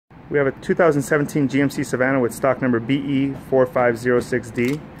We have a 2017 GMC Savana with stock number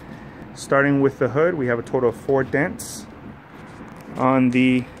BE4506D. Starting with the hood, we have a total of 4 dents. On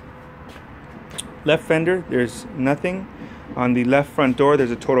the left fender, there's nothing. On the left front door,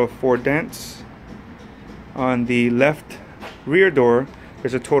 there's a total of 4 dents. On the left rear door,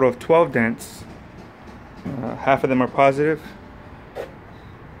 there's a total of 12 dents. Half of them are positive.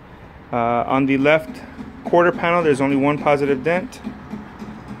 On the left quarter panel, there's only 1 positive dent.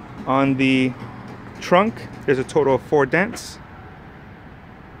 On the trunk, there's a total of 4 dents.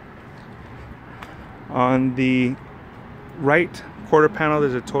 On the right quarter panel,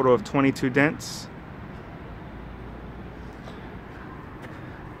 there's a total of 22 dents.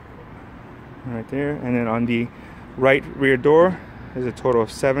 Right there. And then on the right rear door, there's a total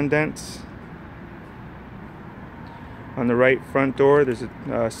of 7 dents. On the right front door, there's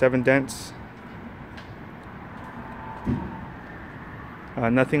 7 dents.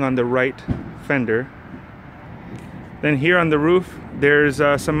 Nothing on the right fender. Then here on the roof, there's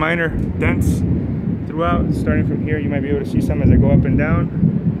some minor dents throughout. Starting from here, you might be able to see some as I go up and down.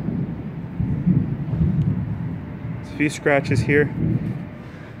 There's a few scratches here.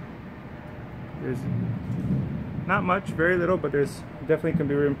 There's not much, very little, but there's definitely can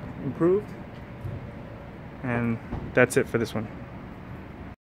be improved. And that's it for this one.